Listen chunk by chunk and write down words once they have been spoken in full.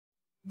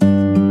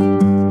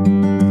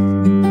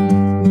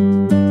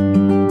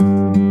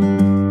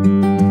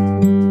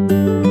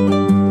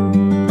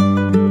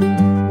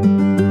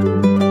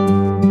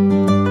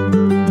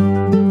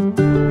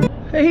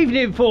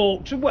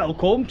and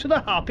welcome to the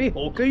Happy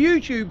Hooker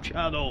YouTube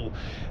channel.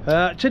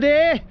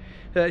 Today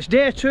it's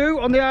day 2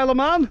 on the Isle of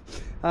Man,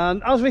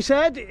 and as we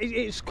said,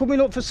 it's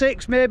coming up for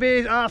 6,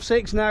 maybe half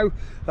 6 now.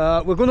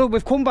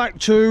 We've come back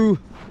to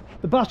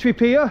the Battery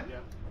Pier.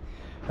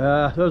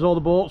 There's all the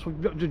boats,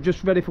 we're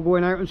just ready for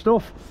going out and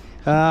stuff.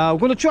 We're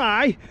going to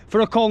try for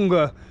a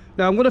conger.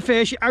 Now I'm going to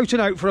fish out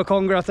and out for a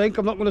conger, I think.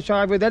 I'm not going to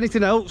try with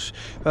anything else.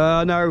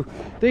 Now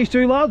these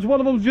two lads, one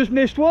of them's just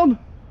missed one.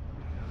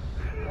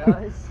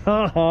 Nice.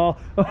 And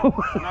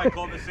I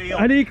caught the seal.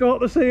 And he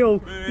caught the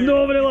seal.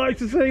 Nobody likes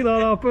to see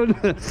that happen.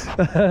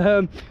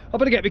 I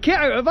better get my kit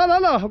out of that,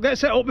 haven't I? I'll get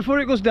set up before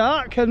it goes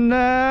dark, and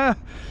I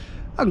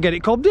can get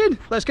it cobbed in.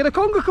 Let's get a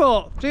conger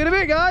caught. See you in a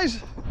bit,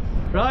 guys.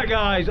 Right,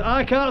 guys,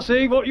 I can't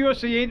see what you are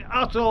seeing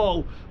at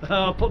all.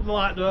 I'll put the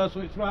light there so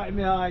it's right in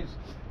my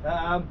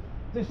eyes.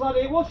 This lad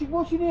here, what's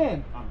your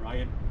name? I'm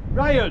Ryan.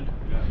 Ryan?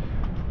 Yeah.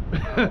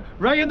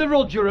 Ryan the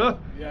Rogerer.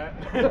 Yeah.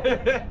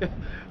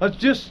 Has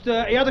just,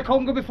 he had a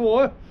conger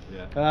before.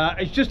 Yeah.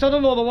 He's just had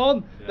another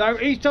one. Yeah. Now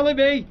he's telling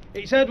me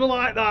its head were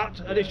like that,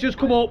 and it's just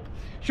come up,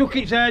 shook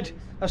its head,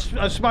 has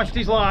smashed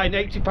his line,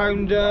 80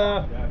 pound,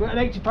 an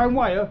 80 pound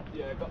wire.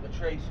 Yeah, got the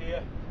trace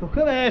here. Look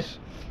at this.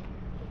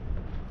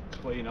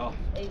 Clean off.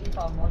 80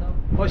 pound mono.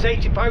 Oh, it's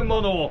 80 pound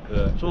mono.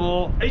 Yeah.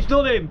 So it's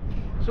done him.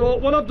 So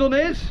what I've done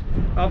is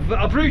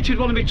I've routed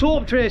one of my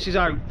taupe traces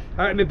out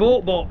of my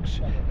boat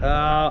box.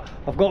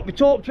 I've got my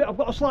taupe, I've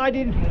got a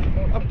sliding.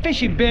 I'm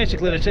fishing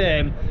basically the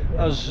same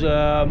as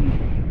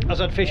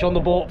I'd fish on the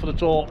boat for the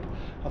taupe.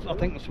 I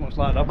think it's much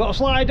like that. I've got a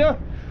slider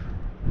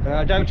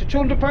down to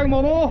 200 pound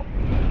mono,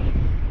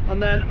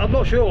 and then I'm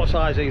not sure what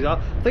size these are.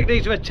 I think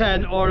these are a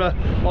 10 or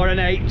an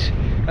 8.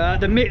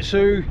 The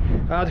Mitsu,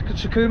 the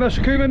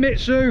Sakuma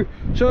Mitsu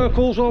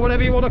circles, or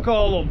whatever you want to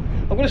call them.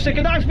 I'm going to stick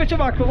a nice bit of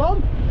mackerel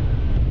on.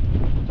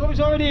 So it's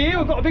already here.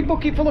 We've got a big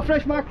bucket full of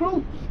fresh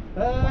mackerel.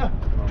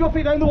 Drop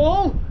it down the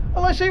wall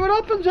and let's see what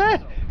happens, eh?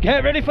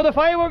 Get ready for the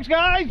fireworks,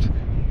 guys.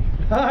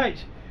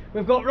 Right,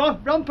 we've got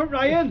Rampant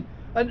Ryan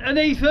and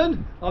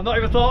Ethan. I've not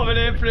even thought of a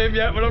name for him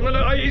yet, but I'm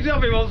gonna, he's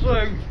having one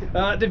soon.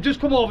 They've just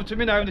come over to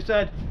me now and they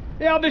said,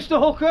 yeah, Mr.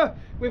 Hooker,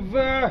 we've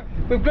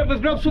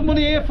grabbed some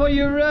money here for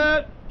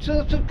your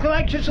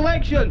collection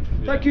selection.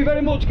 Yeah. Thank you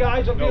very much,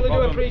 guys. I really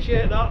do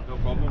appreciate that. No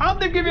problem. And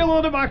they give you a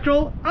load of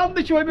mackerel, and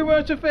they show me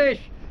where to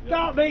fish. Yeah.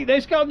 Can't beat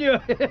this, can you?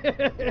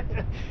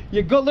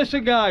 You got,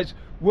 listen, guys.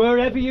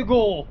 Wherever you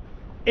go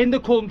in the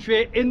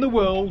country, in the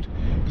world,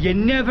 you're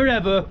never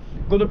ever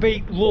gonna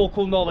beat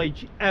local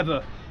knowledge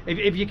ever.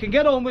 If you can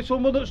get on with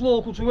someone that's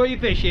local to where you're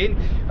fishing,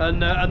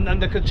 and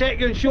they can take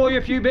you and show you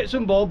a few bits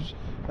and bobs,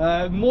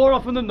 more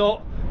often than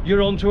not,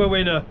 you're on to a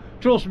winner.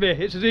 Trust me,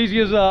 it's as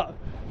easy as that.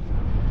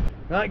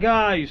 Right,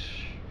 guys,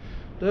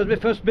 there's my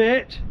first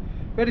bait,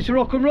 ready to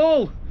rock and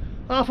roll.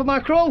 Half a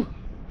mackerel.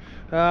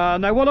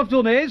 Now what I've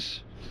done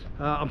is,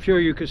 I'm sure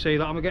you can see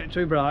that, I'm getting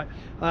too bright.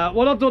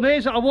 What I've done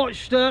is, I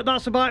watched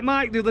That's About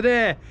Mike the other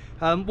day.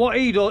 What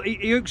he does,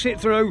 he hooks it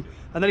through,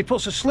 and then he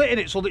puts a slit in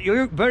it so that your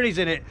hook buries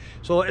in it.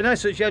 So in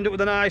essence you end up with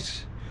a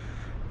nice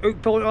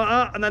hook point like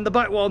that, and then the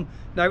back one,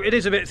 now it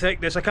is a bit thick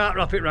this, I can't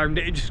wrap it round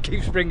it, it just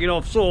keeps springing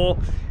off, so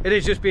it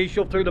is just being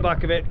shoved through the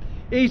back of it.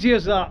 Easy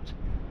as that.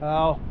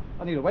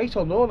 I need a weight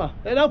on, don't I?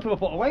 It'd help if I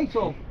put a weight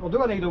on. Or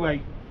do I need a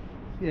weight?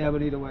 Yeah, we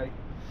need a weight.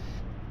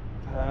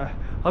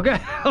 I'll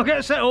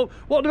get set up.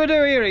 What do I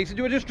do here, Ethan?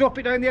 Do I just drop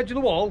it down the edge of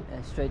the wall?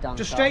 Yeah, straight down.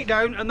 Just straight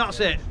down, and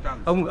that's it.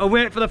 I'll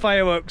wait for the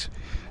fireworks.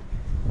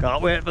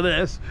 Can't wait for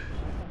this.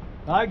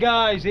 Right,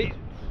 guys,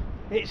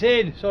 it's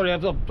in. Sorry,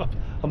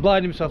 I'm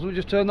blinding myself. Let me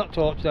just turn that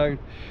torch down.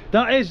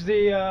 That is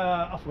the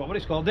I forgot what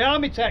it's called. The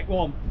Army Tech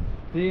one.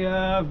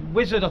 The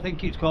Wizard, I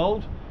think it's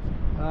called.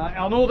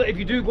 I know that if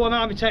you do go on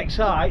Army Tech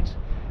site,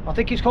 I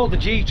think it's called the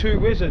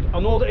G2 Wizard. I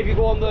know that if you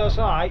go on their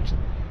site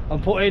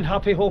and put in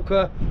Happy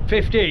Hooker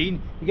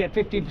 15, you get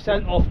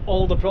 15% off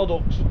all the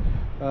products.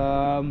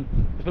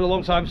 It's been a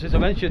long time since I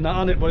mentioned that,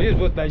 hasn't it? But it is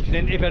worth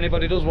mentioning if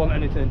anybody does want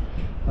anything.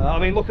 I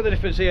mean, look at the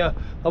difference here.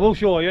 I will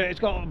show you. It's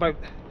got about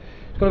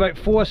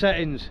 4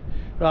 settings.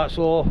 Right,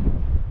 so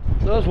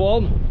there's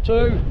 1,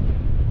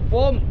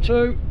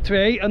 2,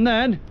 3, and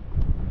then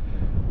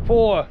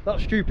 4.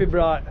 That's stupid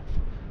bright.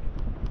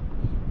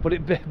 But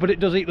it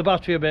does eat the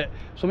battery a bit.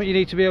 Something you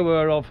need to be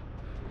aware of.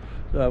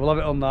 We'll have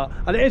it on that.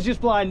 And it is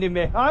just blinding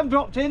me. I'm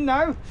dropped in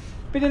now.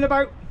 Been in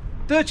about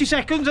 30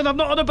 seconds and I've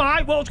not had a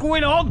bite. What's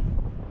going on?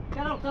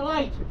 Get off the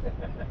light.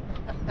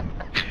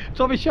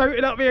 Tommy's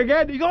shouting at me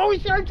again. He's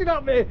always shouting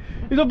at me.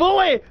 He's a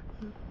bully. Is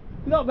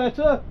that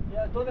better?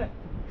 Yeah, I've done it.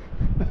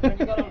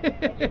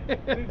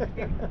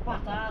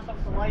 Fat ass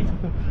off the light.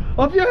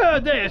 Have you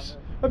heard this?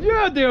 Have you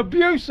heard the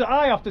abuse that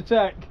I have to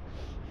take?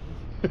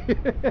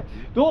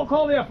 Don't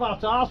call me a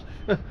fat ass.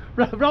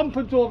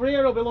 Rampant over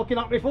here will be looking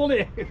at me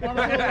funny.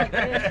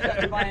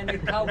 Buy a new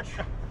couch.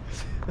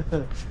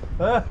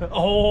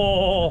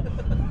 Oh,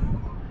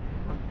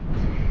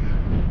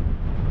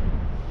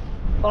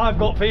 I've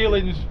got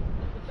feelings.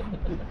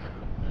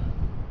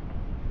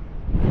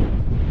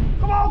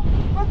 Come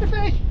on, grab the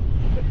fish.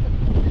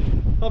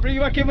 I'll bring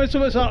you back in when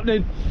something's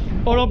happening,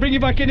 or I'll bring you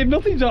back in if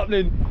nothing's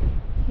happening.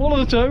 One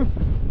of the two.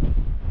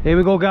 Here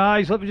we go,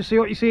 guys. Let me just see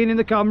what you're seeing in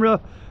the camera.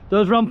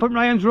 There's Rampant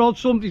Ryan's rod.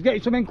 Somebody's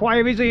getting some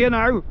inquiries here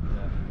now. Yeah.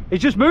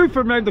 He's just moved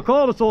from round the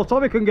corner so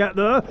Tommy can get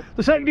there.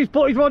 The second he's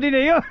put his rod in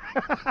here,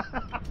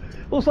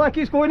 looks like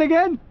he's going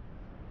again.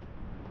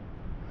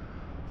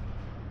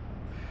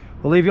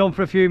 We'll leave you on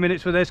for a few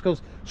minutes with this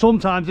because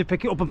sometimes they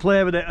pick it up and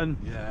play with it. And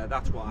yeah,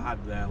 that's what I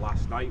had there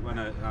last night when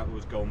I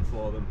was going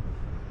for them.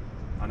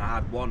 And I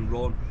had one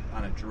run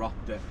and I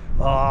dropped it.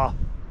 Ah.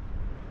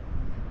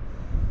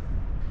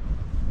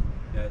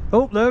 Yeah.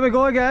 Oh, there we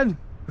go again.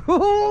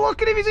 Oh,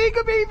 look at him, he's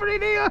eager beaver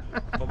in here.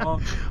 Come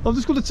on. I'm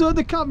just going to turn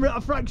the camera at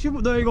a fraction,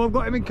 but there you go, I've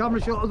got him in camera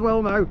shot as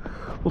well now.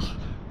 We'll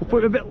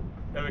put him a bit...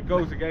 There it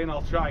goes again,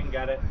 I'll try and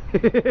get it.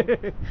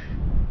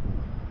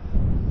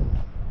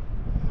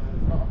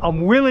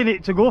 I'm willing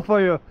it to go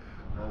for you.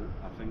 Oh,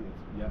 I think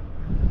it's, yeah.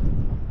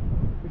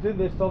 It's in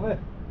this, Tommy.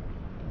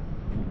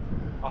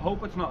 I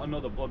hope it's not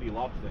another bloody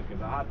lobster,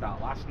 because I had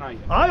that last night.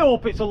 I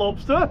hope it's a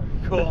lobster.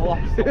 Caught a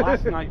lobster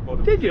last night,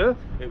 but did you?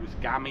 It was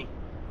gammy.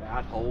 It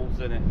had holes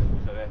in it.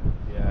 So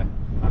yeah,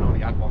 I only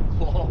had one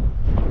claw.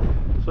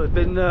 So it's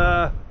been.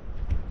 But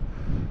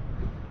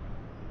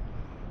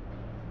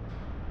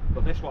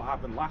this what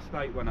happened last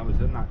night when I was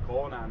in that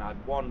corner and I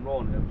had one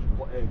run.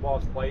 It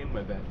was playing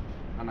with it,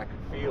 and I could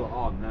feel it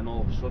on. And then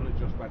all of a sudden it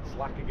just went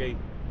slack again.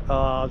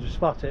 Oh, just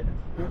spat it.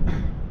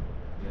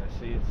 Yeah,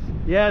 see it's...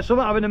 Yeah,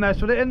 something having a mess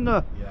with it, isn't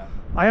there? Yeah.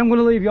 I am going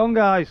to leave you on,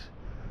 guys.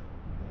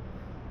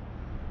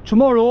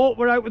 Tomorrow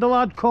we're out with a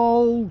lad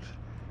called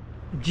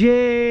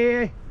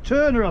Jay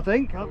Turner, I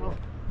think.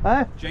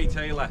 Jay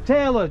Taylor.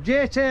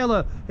 Jay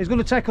Taylor is going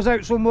to take us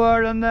out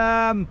somewhere and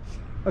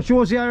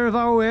show us the area of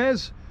our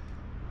ways.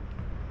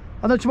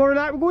 And then tomorrow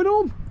night we're going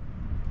home.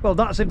 Well,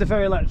 that's if the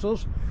ferry lets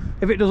us.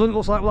 If it doesn't, it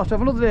looks like we'll have to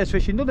have another day's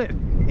fishing, doesn't it?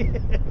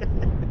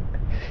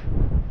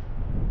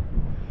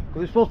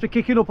 Because it's supposed to be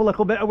kicking up a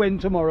little bit of wind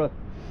tomorrow.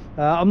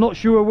 I'm not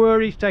sure where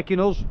he's taking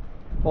us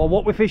or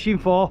what we're fishing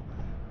for,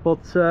 but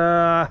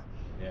yeah,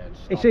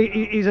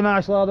 he's a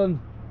nice lad, and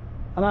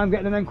I'm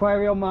getting an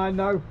inquiry on mine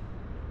now.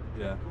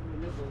 Yeah.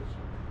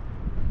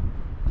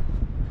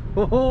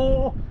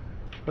 Oh,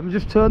 let me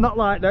just turn that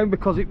light down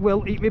because it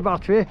will eat my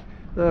battery.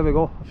 There we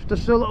go. It's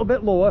just a little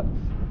bit lower.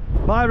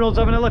 My rod's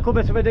having a little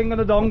bit of a ding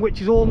and a dong,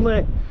 which is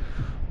only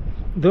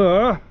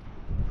there.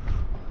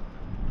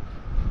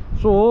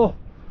 So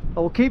I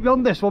will keep you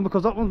on this one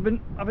because that one's been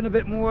having a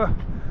bit more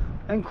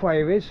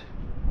inquiries.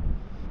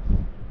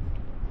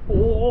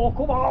 Oh,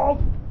 come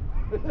on!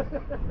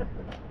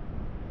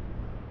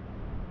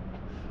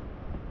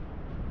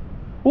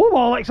 Oh, I'm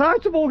all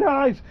excitable,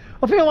 guys.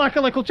 I feel like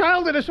a little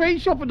child in a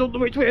sweet shop and don't know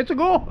which way to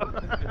go.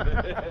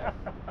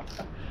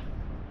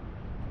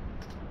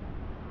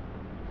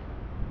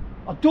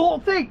 I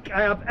don't think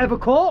I have ever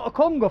caught a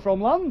conger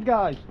from land,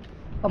 guys.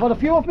 I've had a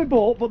few off my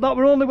boat, but that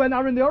were only when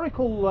Aaron the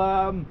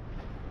Oracle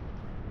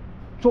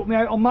took me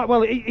out on my...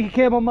 Well, he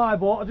came on my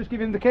boat. I just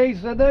gave him the keys.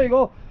 I said, there you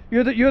go.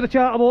 You're the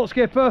charter boat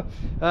skipper.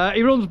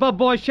 He runs Bad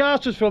Boys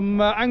Charters from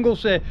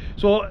Anglesey.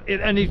 So,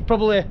 and he's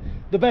probably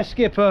the best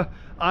skipper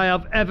I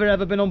have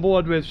ever been on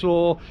board with.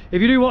 So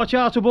if you do want a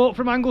charter boat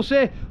from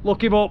Anglesey,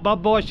 look him up,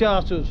 Bad Boys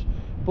Charters.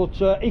 But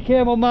he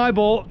came on my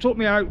boat, took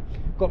me out,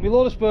 got me a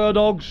load of spur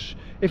dogs.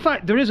 In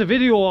fact, there is a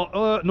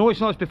video, no it's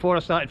not, it's before I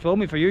started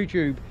filming for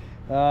YouTube.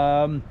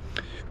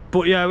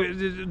 But yeah,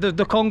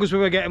 the congers we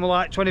were getting were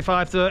like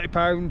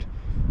 25–30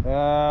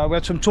 £. We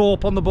had some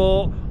taupe on the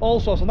boat, all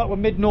sorts, and that was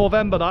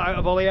mid-November, that out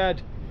of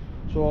Holyhead.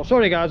 So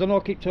sorry guys, I know I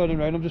keep turning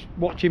around, I'm just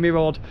watching me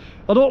rod.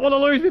 I don't want to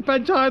lose my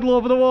pentidal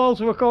over the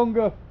walls of a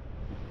conger.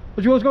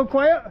 Has yours gone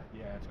quiet?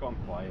 Yeah, it's gone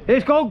quiet.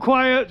 It's gone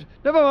quiet.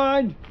 Never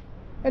mind.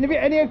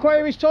 Any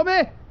inquiries,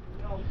 Tommy?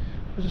 No.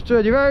 I'll just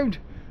turn you round.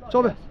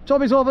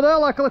 Tommy's over there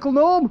like a little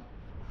gnome.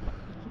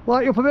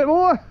 Light you up a bit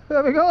more.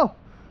 There we go.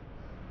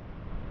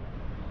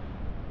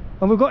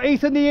 And we've got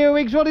Ethan the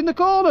earwigs rod in the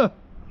corner.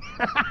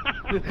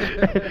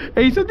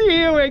 Ethan the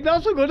earwig,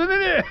 that's so good,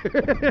 isn't it?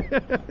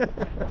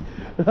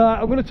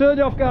 Right, I'm going to turn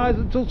you off, guys,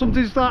 until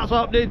something starts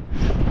happening.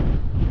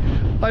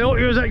 I hope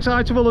you're as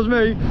excitable as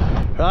me.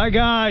 Right,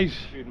 guys.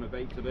 Shooting my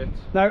bait a bit.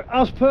 Now,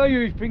 as per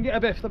usual, bring it a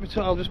bit.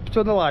 I'll just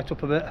turn the light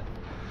up a bit.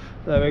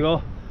 There we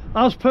go.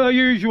 As per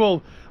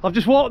usual, I've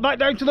just walked back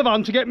down to the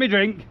van to get my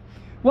drink.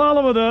 While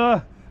I was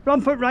there,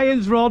 Rampant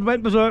Ryan's rod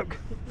went berserk.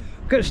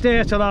 Look at the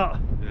state of that.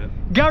 Yeah.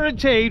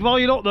 Guaranteed, while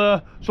you're not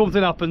there,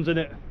 something happens in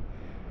it.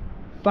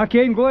 Back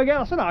in, go again.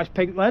 That's a nice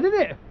pink lead, isn't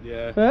it?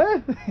 Yeah.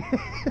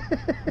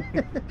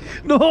 Eh?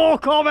 No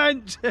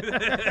comment.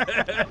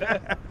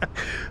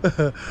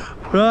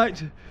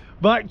 Right,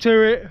 back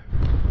to it.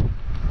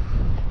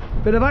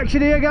 Bit of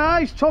action here,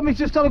 guys. Tommy's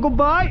just had a good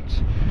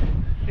bite.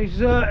 He's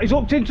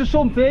hooked into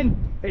something.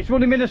 It's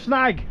running in a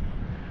snag.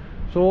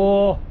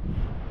 So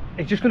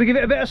he's just going to give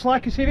it a bit of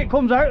slack and see if it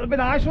comes out. It'll be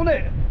nice, won't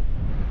it?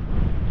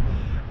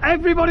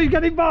 Everybody's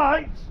getting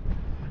bites.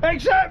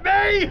 Except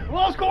me!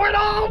 What's going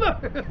on?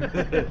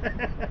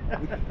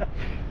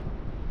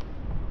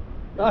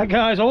 Right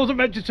guys, I wasn't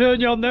meant to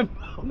turn you on them.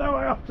 Now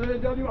I have to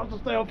turn you on, you have to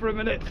stay on for a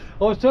minute.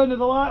 I was turning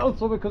the light on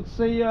so we could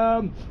see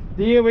the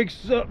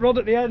earwigs rod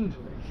at the end.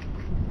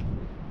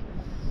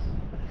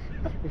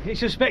 if he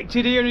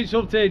suspected hearing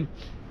something.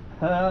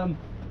 Look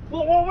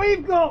what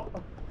we've got!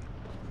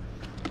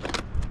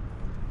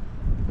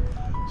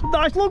 Some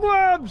nice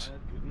lugworms!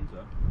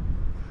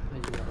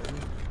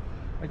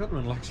 I got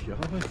one last year,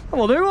 haven't I?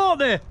 Well, do, won't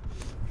they?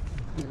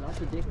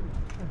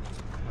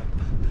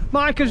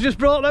 Mike has just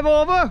brought them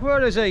over.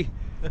 Where is he?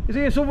 Is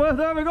he here somewhere?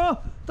 There we go.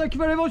 Thank you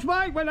very much,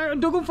 Mike. Went out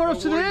and dug them for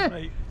us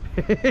today.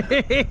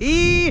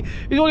 He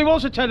only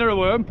wants a tenner a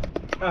worm.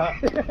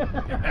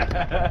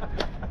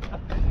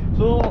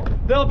 So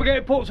they'll be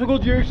getting put to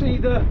good use.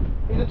 Either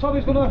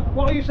Tommy's gonna.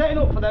 What are you setting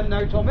up for them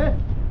now, Tommy?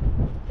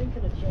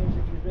 Thinking of changing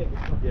a few rigs.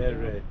 Yeah,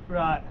 right.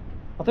 Right.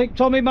 I think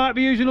Tommy might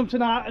be using them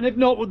tonight, and if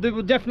not, they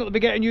will definitely be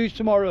getting used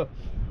tomorrow.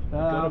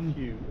 Got a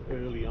few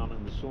early on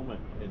in the summer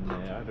in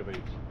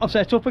Adabate. I've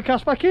set up and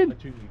cast back in.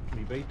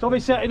 Tommy's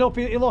Tommy's setting up.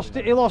 He lost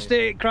it. He lost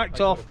it. It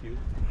cracked off.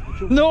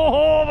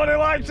 No, but I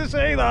like to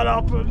see that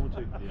happen.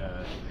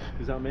 Yeah,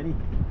 there's that many.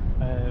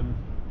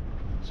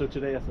 So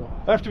today I thought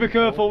I have to be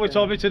careful with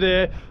Tommy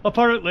today.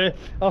 Apparently,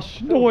 I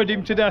snored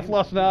him to death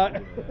last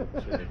night.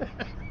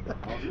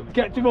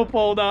 Kept him up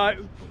all night.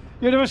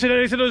 You've never seen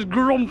anything as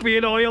grumpy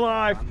in all your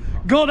life.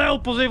 God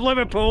help us if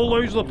Liverpool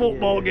lose the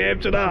football game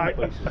tonight.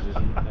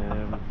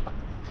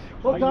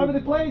 What time are they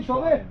playing,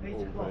 Tommy?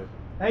 8 o'clock.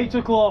 8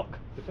 o'clock.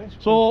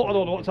 So, I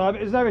don't know what time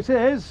it is. There it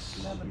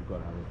is. You've got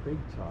to have a big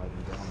tide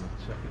down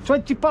at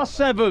 20 past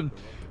 7.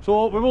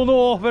 So, we will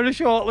know very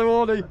shortly,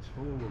 won't we?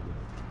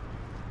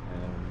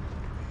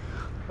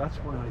 That's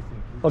why I think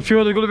I'm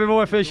sure there's going to be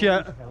more fish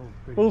yet.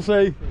 We'll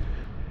see.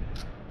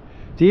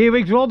 The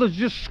earwig's rod has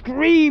just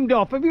screamed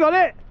off. Have you got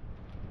it?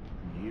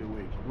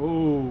 Earwig.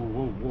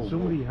 Whoa.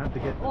 Somebody had to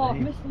get the Oh, I've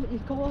name. missed it.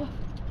 He's come off.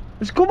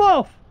 It's come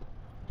off.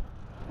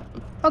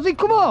 Has it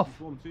come off?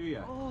 One to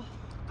you. Oh,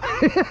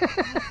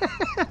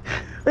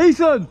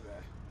 Ethan!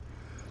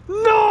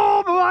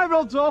 No, but my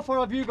rod's off, or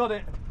have you got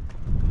it?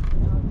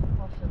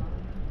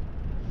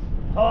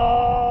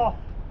 Oh!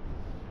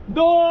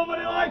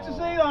 Nobody likes to see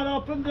that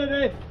happen, did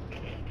it?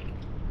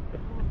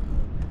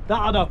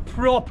 That had a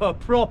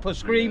proper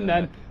scream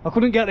then. I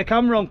couldn't get the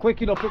camera on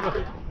quick enough.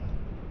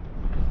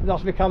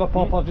 That's my camera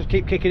pop, I'll just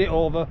keep kicking it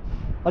over.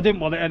 I didn't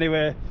want it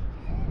anyway.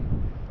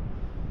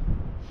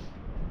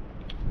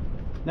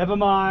 Never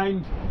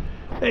mind.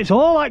 It's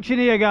all action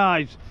here,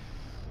 guys.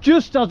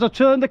 Just as I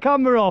turned the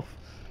camera off.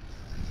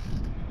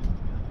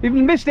 You've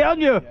missed it,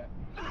 haven't you?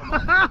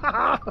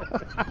 Yeah.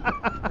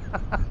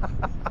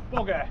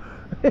 Bugger.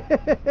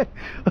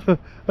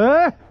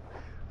 Eh?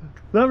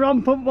 The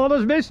rampant one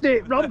has missed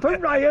it.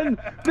 Rampant Ryan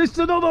missed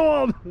another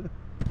one.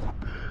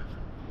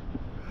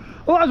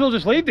 I might as well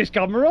just leave this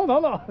camera on,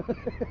 haven't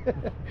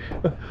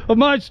I? And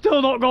mine's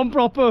still not gone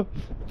proper.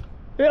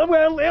 It'll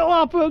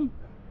happen.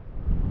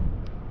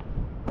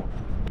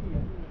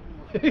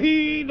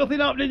 Nothing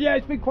happening yet.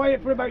 It's been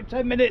quiet for about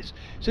 10 minutes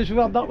since we've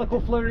had that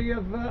little flurry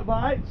of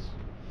bites.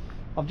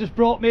 I've just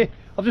brought me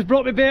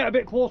bait a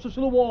bit closer to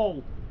the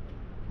wall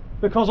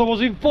because I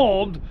was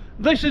informed.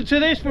 Listen to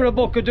this for a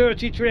book of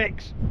dirty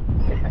tricks.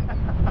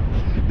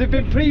 They've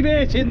been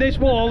pre-baiting this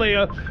wall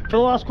here for the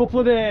last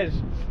couple of days,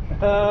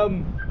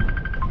 and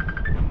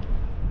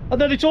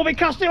then they told me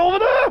cast it over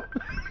there.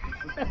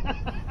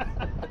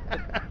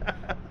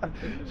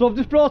 So I've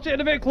just brought it in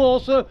a bit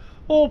closer.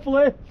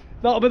 Hopefully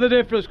that'll be the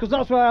difference, because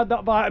that's why I had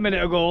that bite a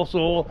minute ago.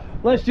 So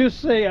let's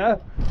just see.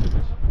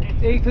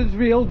 Ethan's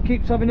reel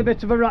keeps having a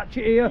bit of a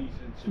ratchet here.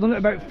 He's done it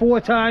about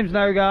 4 times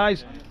now,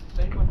 guys.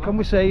 Can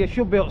we see? You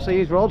should be able to see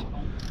his rod.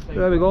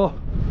 There we go.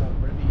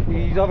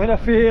 He's having a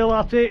feel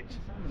at it.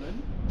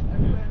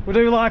 We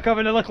do like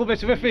having a little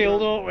bit of a feel,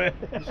 don't we? You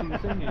see, the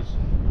thing is,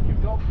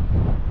 you've got all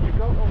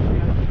the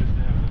anglers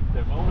now,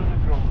 they're moaning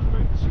and groaning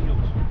about the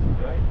seals,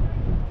 right?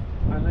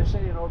 And they're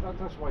saying, oh,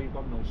 that's why you've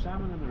got no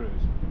salmon in the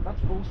rivers. That's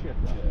bullshit,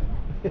 that.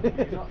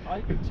 Because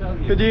I can tell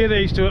you... Could you hear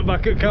these two at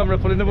back at camera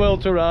putting the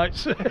world to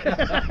rights? I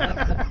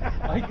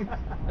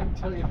can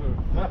tell you for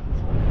a fact.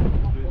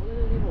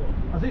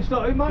 Has it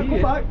started? It might He come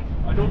is. back.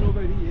 I don't know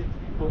about he,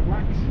 but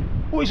wax.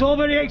 Oh, it's all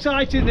very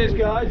exciting, this,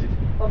 guys.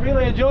 I'm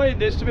really enjoying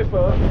this, to be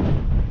fair.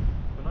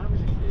 When I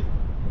was a kid...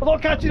 I'm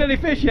not catching any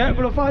fish yet,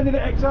 but I'm finding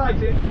it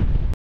exciting.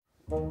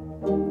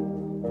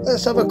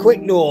 Let's have a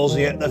quick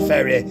nosy at the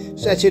ferry,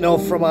 setting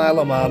off from Isle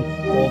of Man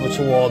over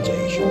towards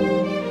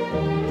Asia.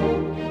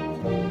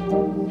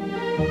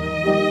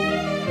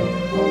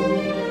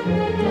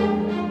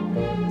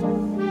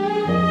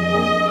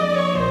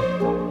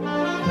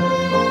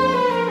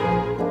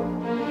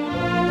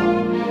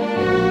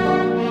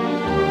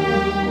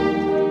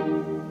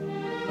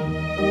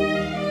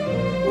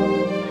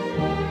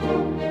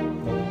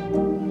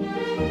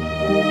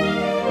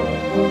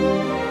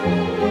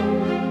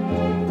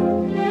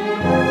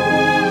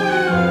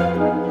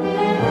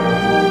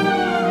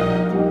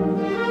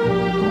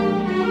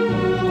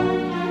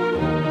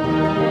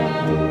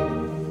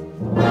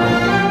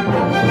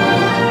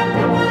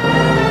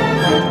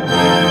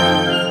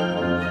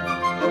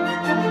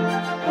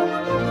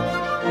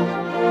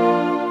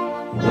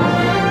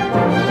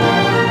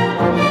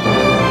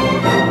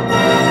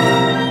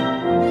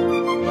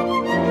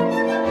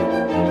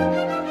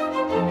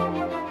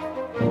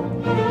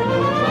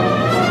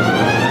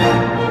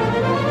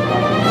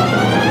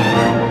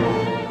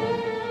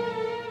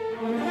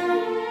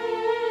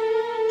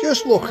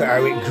 Just look at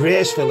how it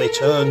gracefully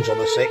turns on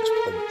a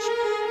sixpence.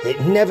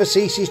 It never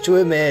ceases to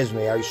amaze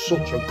me how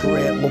such a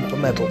great lump of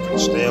metal can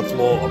stay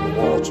afloat on the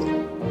water.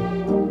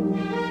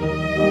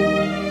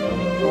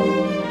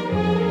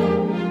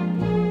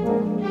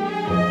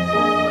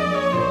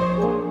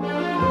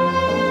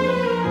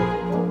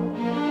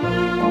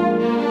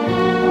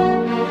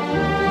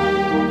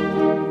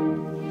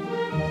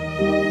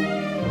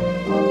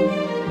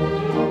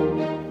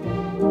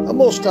 I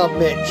must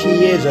admit, she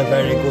is a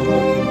very good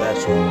looking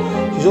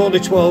vessel. She's only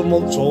 12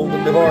 months old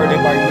and they've already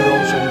banged her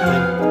on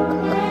something.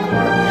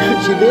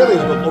 She nearly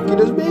as good looking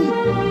as me.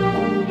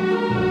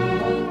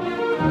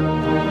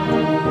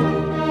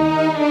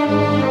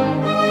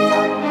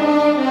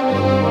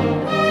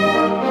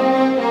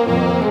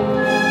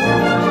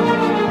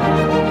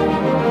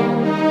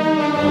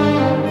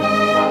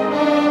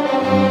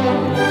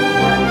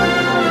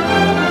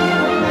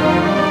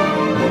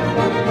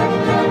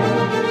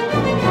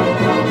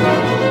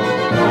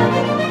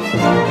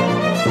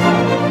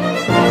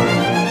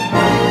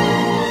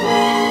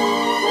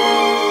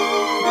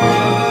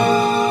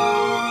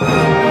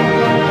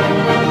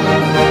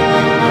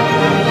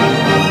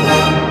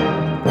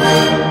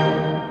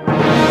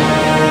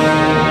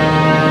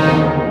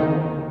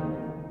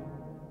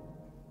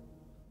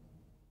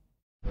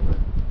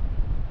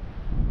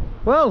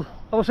 Well,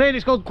 I was saying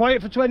it's gone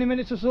quiet for 20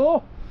 minutes or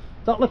so.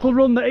 That little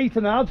run that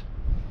Ethan had,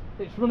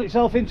 it's run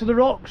itself into the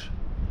rocks.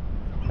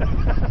 We're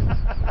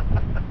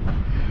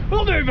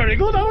not doing very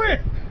good, are we?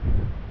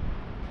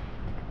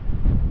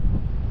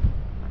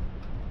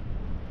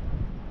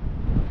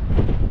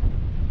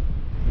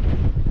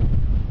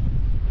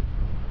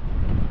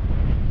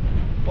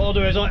 What I'll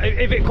do is,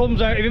 if it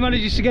comes out, if he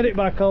manages to get it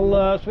back,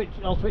 I'll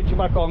switch it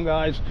back on,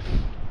 guys.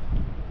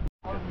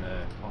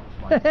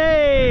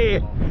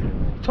 Hey!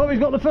 Tommy's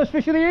got the first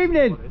fish of the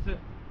evening. What is it?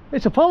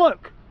 It's a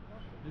pollock.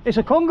 It's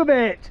a conger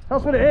bait.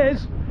 That's what it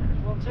is.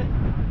 Want it?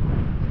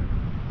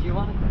 Do you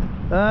want it?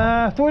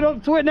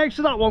 Throw it next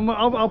to that one.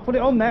 I'll put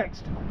it on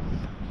next.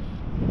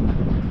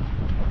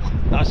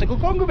 That's a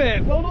good conger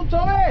bait. Well done,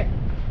 Tommy.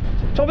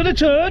 Tommy the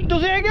turn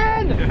does it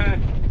again. Yeah,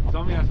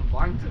 Tommy hasn't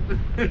blanked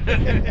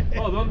it.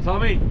 Well done,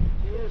 Tommy.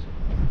 Cheers.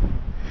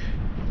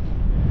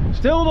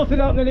 Still nothing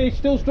happening. He's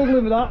still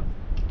struggling with that.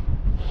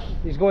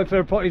 He's going for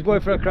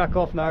a crack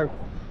off now.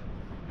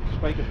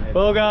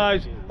 Well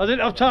guys, I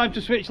didn't have time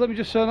to switch. Let me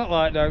just turn that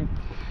light down.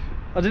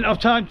 I didn't have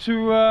time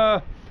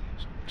to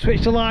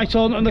switch the light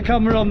on and the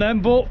camera on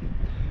then, but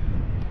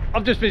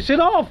I've just been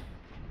sitting off.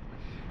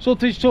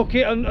 Something's took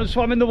it and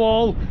swam in the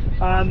wall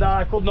and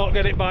I could not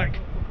get it back.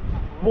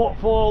 What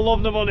for?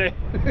 Love the money.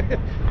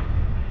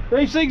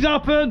 These things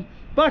happen.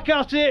 Back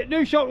at it.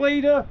 New shock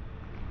leader.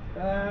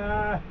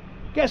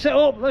 Get set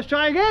up. Let's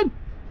try again.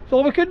 That's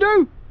all we can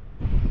do.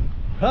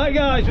 Right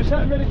guys, we're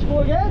set and ready to go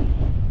again.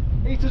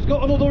 Ethan's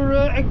got another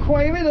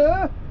inquiry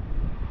there.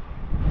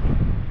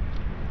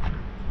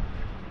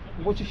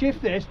 I'm going to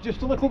shift this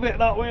just a little bit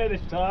that way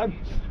this time,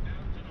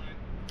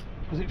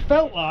 because it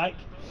felt like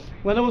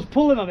when I was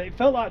pulling on it, it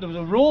felt like there was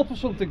a rope or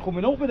something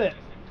coming up with it.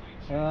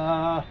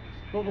 Don't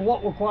know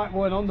what was quite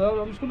going on there.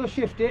 I'm just going to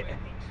shift it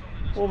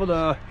over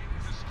there.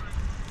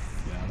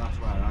 Yeah, that's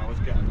where I was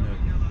getting the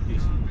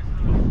decent.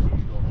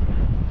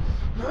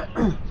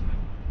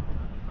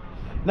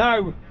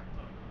 Now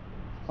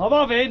I'm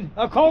having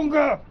a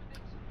conger.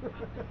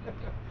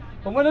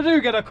 And when I do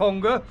get a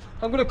conger,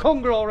 I'm going to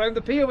conger all around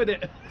the pier with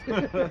it.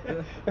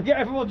 And get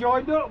everyone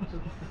joined up.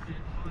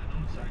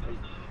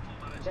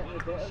 Getting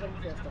a bit of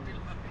interest on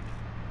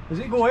it. Is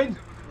it going? A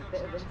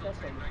bit of interest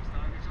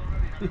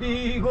on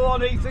it. Go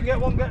on Ethan, get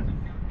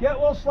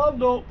one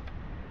slammed up.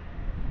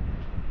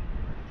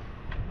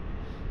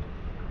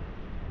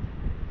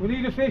 We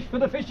need a fish for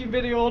the fishing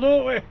video,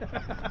 don't we?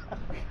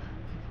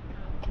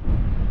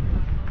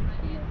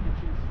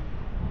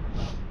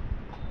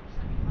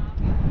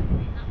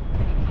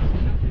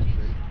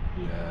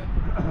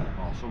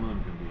 Some of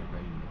them can be a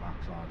pain in the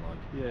backside, like.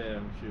 Yeah,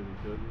 I'm sure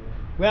they could.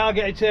 Yeah. We are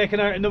getting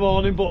taken out in the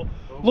morning, but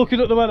looking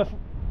at the weather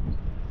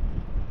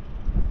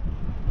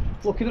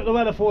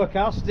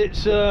forecast,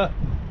 it's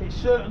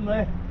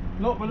certainly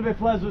not going to be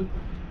pleasant.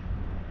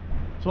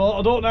 So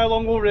I don't know how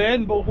long we'll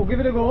rain, but we'll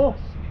give it a go.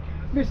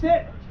 Missed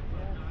it.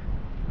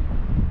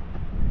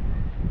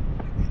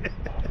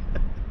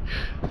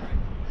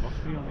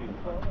 Must be on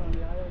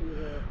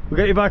We'll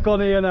get you back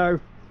on here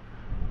now.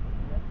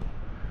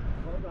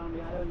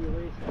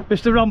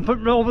 Mr.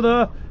 Rampant over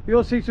there,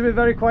 you seem to be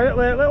very quiet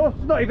lately. Oh,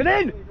 it's not even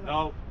in!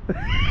 No.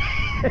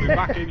 We'll be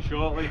back in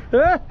shortly.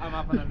 Yeah? I'm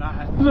having a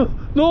nat.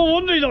 No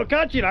wonder he's not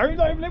catching out, he's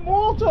not even in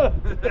water!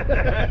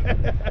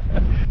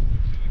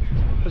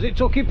 Has it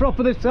took it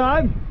proper this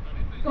time?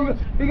 You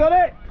got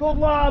it? Good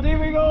lad, here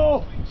we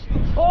go!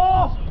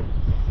 Oh!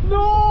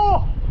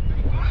 No!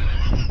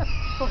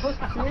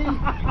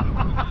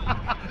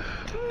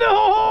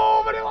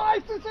 Nobody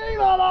likes to see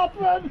that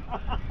happen!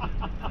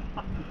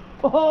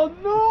 Oh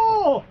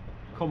no!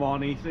 Come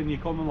on, Ethan, you're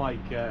coming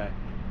like.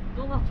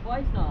 Done that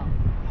twice now.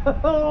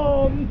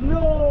 Oh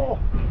no!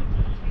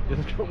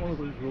 It's got one of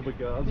those rubber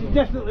guards You on.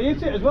 definitely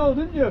hit it as well,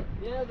 didn't you?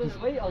 Yeah, there's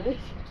weight on it.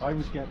 I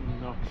was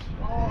getting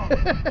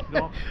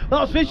knocked.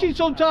 That's fishing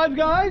sometimes,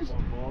 guys.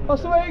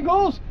 That's the way it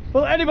goes.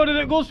 Well, anybody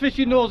that goes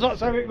fishing knows that's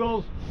how it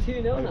goes.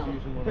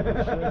 2-0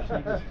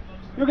 now.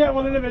 You'll get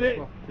one in a minute.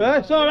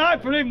 It's alright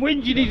for him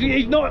whinging,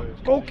 he's not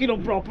cooking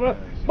them proper.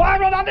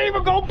 Byron, I haven't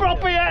even gone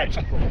proper yet!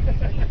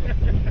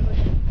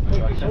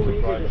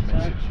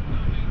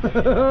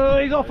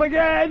 He's off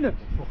again!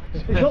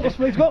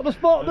 He's got the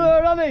spot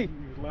there, hasn't he?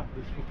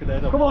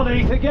 Come on,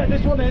 Ethan, get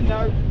this one in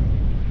now.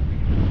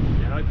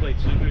 Yeah, I played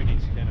super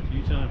against again a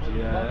few times.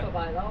 Proper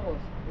bite that was.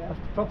 That's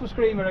a proper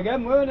screamer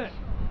again, weren't it?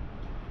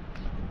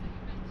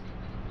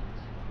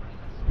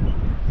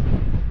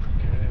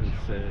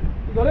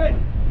 You got it?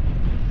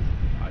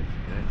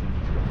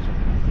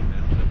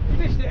 You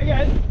missed it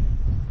again?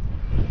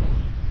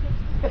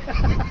 I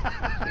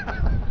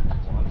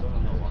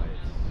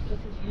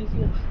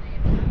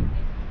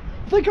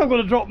think I'm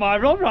going to drop my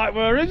rod right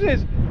where is it?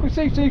 We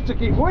seem to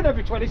keep going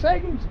every 20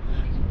 seconds.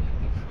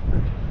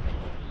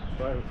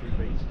 Fire a few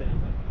baits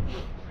down there.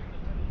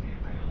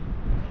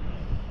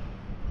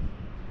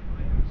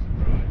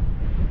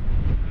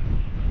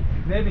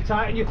 Maybe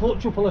tighten your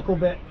clutch up a little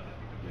bit.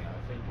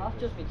 That's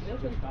just me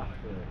tilting.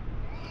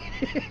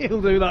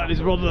 He'll do that in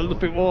his rod and a little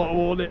bit water,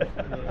 won't it?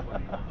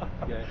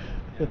 Yeah.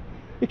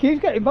 He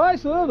keeps getting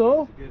bites there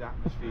though. It's a good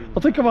atmosphere. I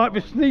think I might be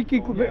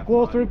sneaking a bit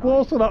closer and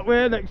closer that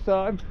way next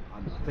time.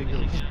 I think it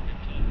was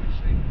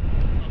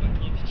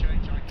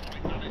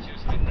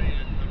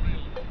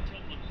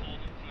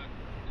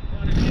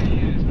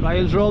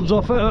Ryan's rod's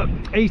off,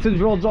 Ethan's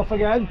rod's off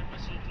again.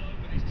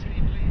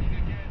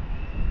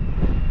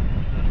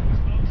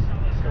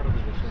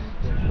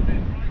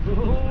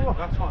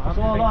 That's what I'm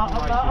all that,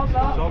 thinking, up that.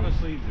 because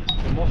obviously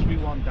there must be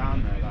one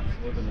down there that's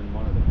living in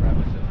one of the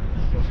crevices.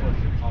 It's just like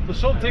it's on There's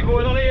something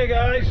going on here,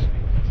 guys.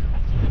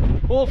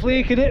 Hopefully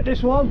he can hit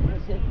this one.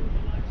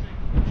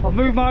 I've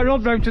moved my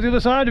rod round to the other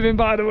side of him,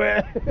 by the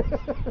way.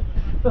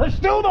 They're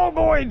still not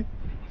going.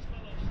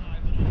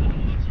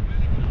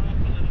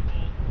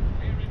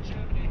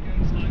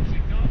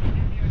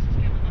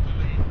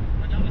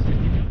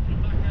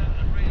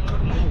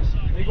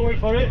 Are you going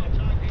for it?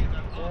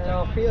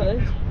 Yeah, I feel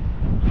it.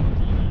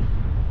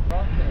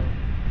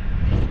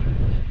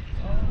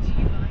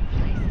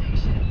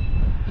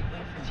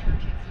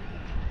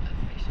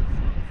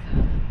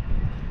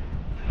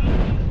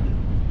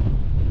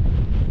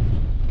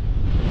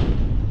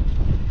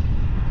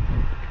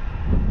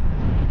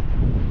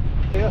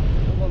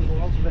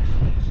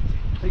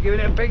 Are you giving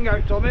it a ping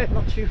out, Tommy?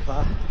 Not too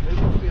far. It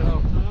must be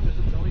half time, is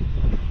it, Tommy?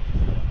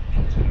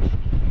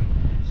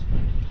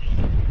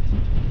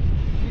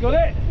 You got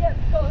it? Yep,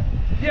 got it.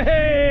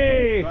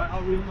 Yay! Right,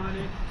 I'll reel mine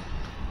in.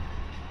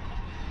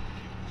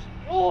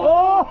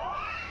 Oh!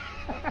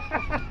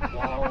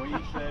 Wow,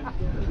 Ethan.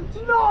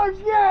 Not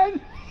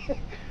again!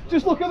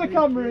 Just look at the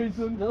camera,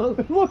 Ethan. No.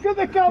 Look at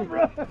the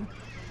camera.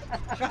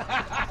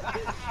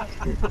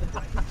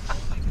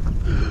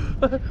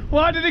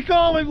 Why did he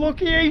call him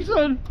Lucky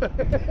Ethan?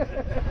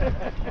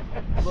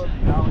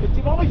 He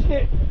demolished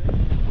it.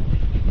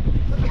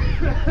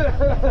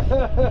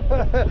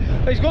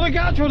 He's going to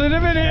catch one in a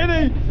minute,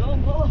 isn't he? No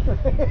more.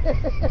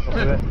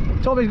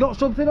 Tommy's got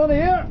something on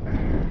here.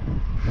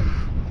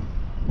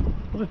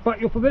 I'll just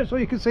back you up a bit so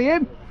you can see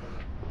him.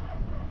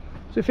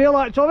 Does it feel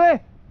like, Tommy?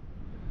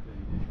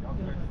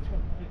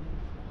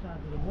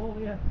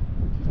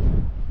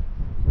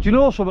 Do you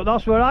know something?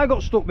 That's where I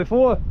got stuck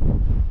before.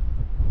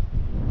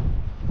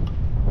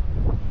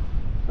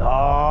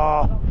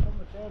 Ah.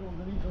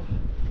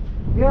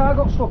 Yeah, I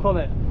got stuck on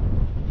it.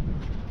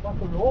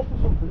 Like a rope or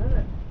something, isn't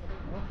it?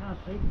 I can't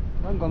see.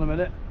 Hang on a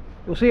minute.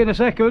 You'll see in a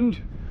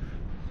second.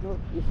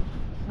 It's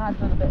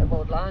snagged on a bit of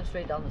old line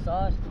straight down the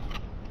side.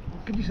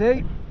 Can you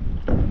see?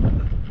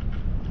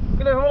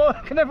 Can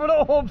everyone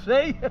at home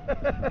see?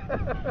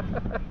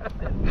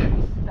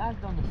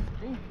 Snagged on a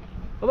stick.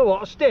 I know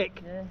what, a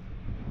stick? Yeah.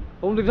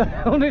 I wonder if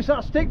it's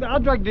that stick that I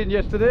dragged in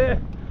yesterday.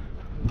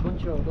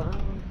 Bunch of old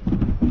line.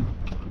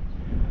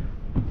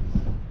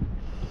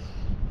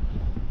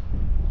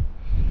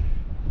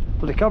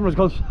 But the camera's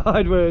gone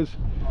sideways.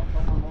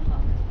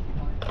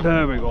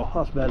 There we go,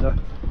 that's better.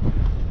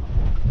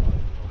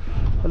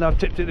 And I've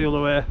tipped it the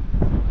other way.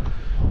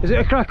 Is it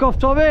a crack off,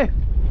 Tommy?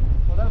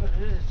 Whatever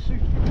it is, it's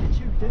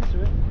souped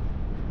into it.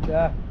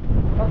 Yeah,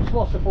 I've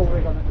lost the full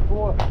rig on it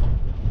before.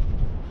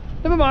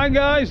 Never mind,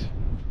 guys.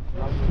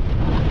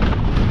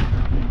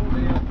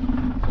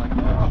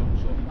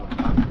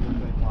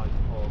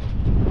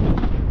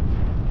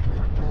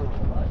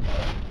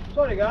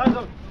 Sorry guys,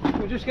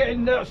 we're just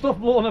getting stuff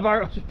blown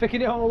about, just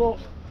picking it all up.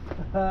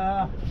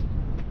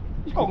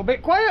 It's gone a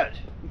bit quiet.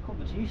 Your cup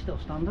of tea's still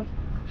standing.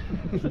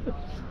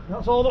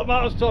 That's all that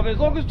matters, Tommy. As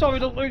long as Tommy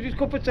doesn't lose his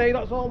cup of tea,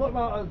 that's all that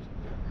matters.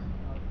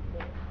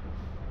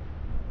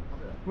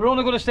 We're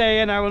only going to stay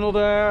here now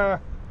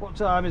another, what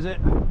time is it?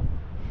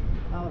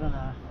 Hour and a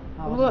half.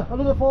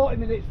 Another 40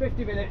 minutes,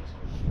 50 minutes.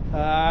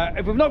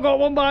 If we've not got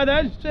one by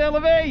then, c'est la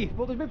vie.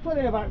 But there's been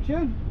plenty of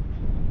action.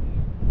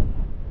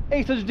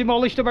 Ethan's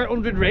demolished about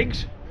 100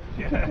 rigs.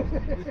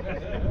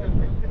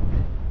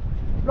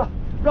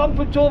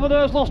 Rampant over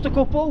there's lost a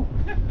couple.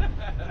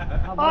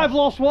 I've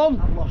lost one.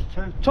 I've lost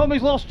 2.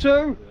 Tommy's lost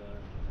 2.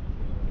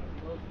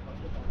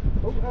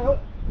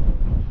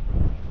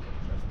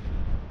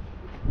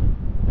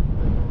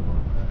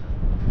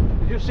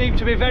 They just seem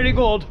to be very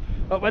good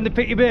at when they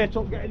pick your bait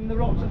up, getting the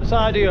rocks at the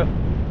side of you.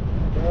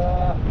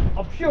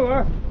 I'm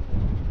sure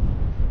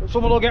that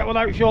someone will get one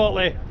out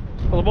shortly.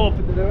 Well, I'm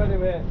hoping to do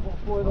anyway.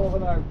 What's going over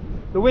now?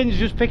 The wind's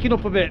just picking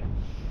up a bit,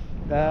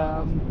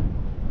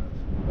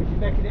 which is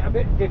making it a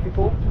bit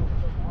difficult.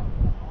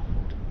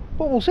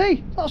 But we'll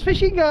see. That's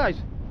fishing, guys.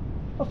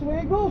 That's the way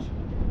it goes.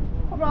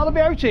 I'd rather be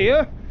out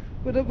here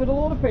with a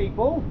load of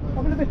people,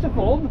 having a bit of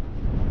fun,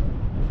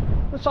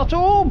 than sat at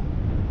home,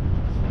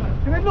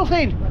 doing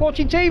nothing,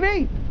 watching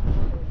TV.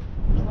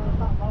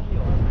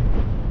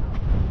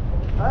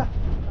 Huh?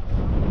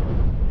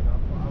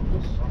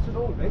 That's an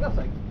old rig, I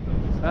think.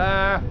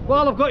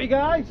 Well, I've got you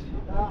guys.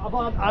 I've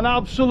had an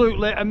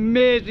absolutely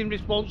amazing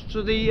response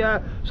to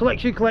the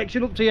selection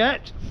collection up to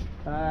yet.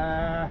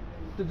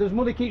 There's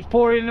money keeps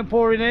pouring in and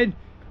pouring in.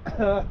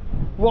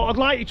 What I'd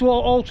like you to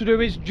all to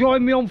do is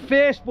join me on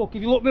Facebook.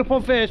 If you look me up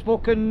on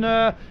Facebook and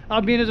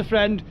add me in as a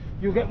friend,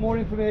 you'll get more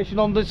information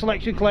on the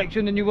selection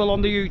collection than you will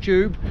on the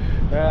YouTube.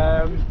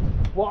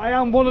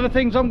 One of the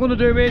things I'm going to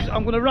do is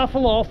I'm going to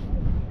raffle off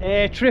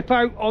a trip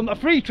out on a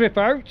free trip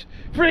out.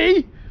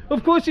 Free?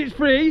 Of course it's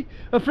free.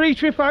 A free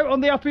trip out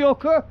on the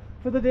Apioca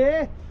for the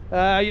day.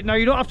 Now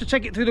you don't have to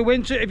take it through the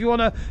winter. If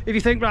you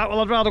think, right,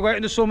 well, I'd rather go out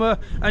in the summer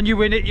and you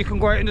win it, you can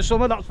go out in the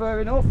summer. That's fair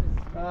enough.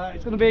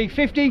 It's going to be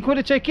 15 quid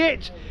a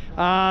ticket,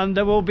 and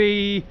there will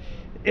be,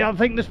 I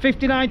think there's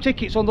 59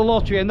 tickets on the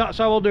lottery, and that's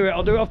how I'll do it.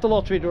 I'll do it off the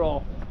lottery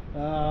draw.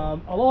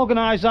 I'll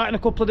organise that in a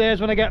couple of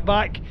days when I get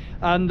back,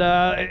 and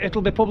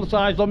it'll be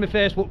publicised on my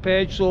Facebook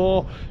page.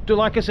 So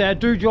like I said,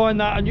 do join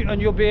that,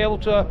 and you'll be able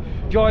to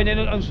join in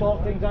and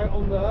sort things out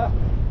on there.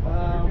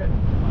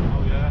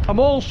 I'm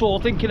also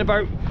thinking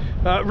about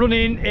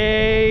running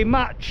a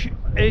match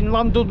in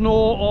Landudno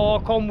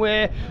or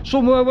Conway,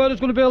 somewhere where there's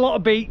going to be a lot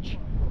of beach,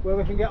 where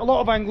we can get a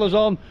lot of anglers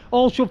on.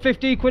 Also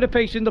 15 quid a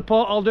piece in the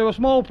pot. I'll do a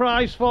small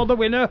prize for the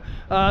winner,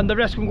 and the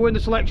rest can go in the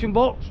selection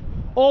box.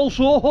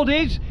 Also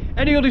hoodies,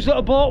 any hoodies that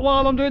are bought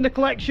while I'm doing the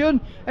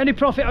collection, any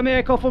profit I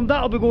make off them,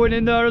 that'll be going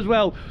in there as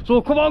well.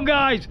 So come on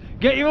guys,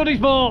 get your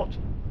hoodies bought.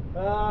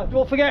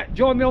 Don't forget,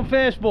 join me on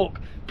Facebook,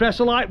 press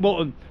the like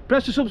button,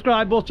 press the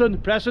subscribe button,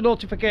 press the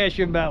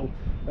notification bell.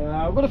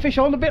 I'm going to fish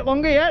on a bit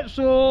longer yet,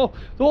 so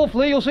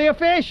hopefully you'll see a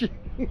fish.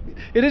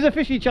 It is a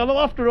fishing channel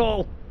after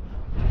all.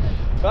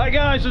 Right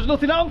guys, there's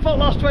nothing happened for the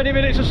last 20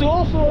 minutes or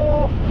so,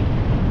 so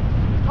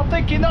I'm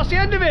thinking that's the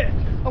end of it.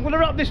 I'm going to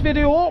wrap this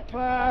video up.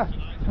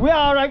 We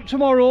are out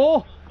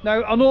tomorrow.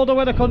 Now I know the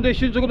weather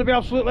conditions are going to be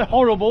absolutely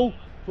horrible,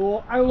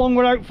 so how long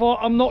we're out for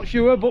I'm not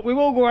sure, but we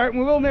will go out and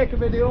we will make a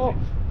video.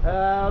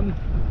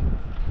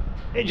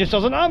 It just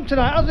hasn't happened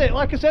tonight, has it?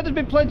 Like I said, there's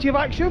been plenty of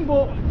action,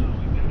 but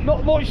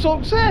not much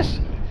success.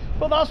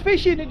 But that's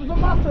fishing, it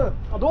doesn't matter,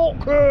 I don't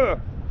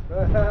care.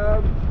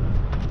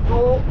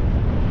 So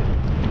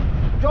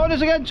join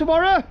us again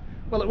tomorrow.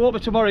 Well, it won't be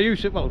tomorrow, you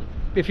see, well, it'll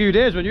be a few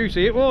days when you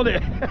see it, won't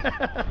it?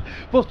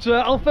 But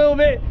I'll film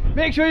it,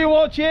 make sure you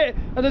watch it,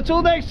 and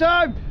until next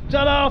time,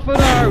 ta-da for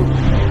now.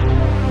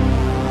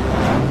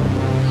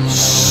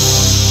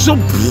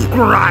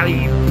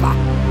 Subscribe.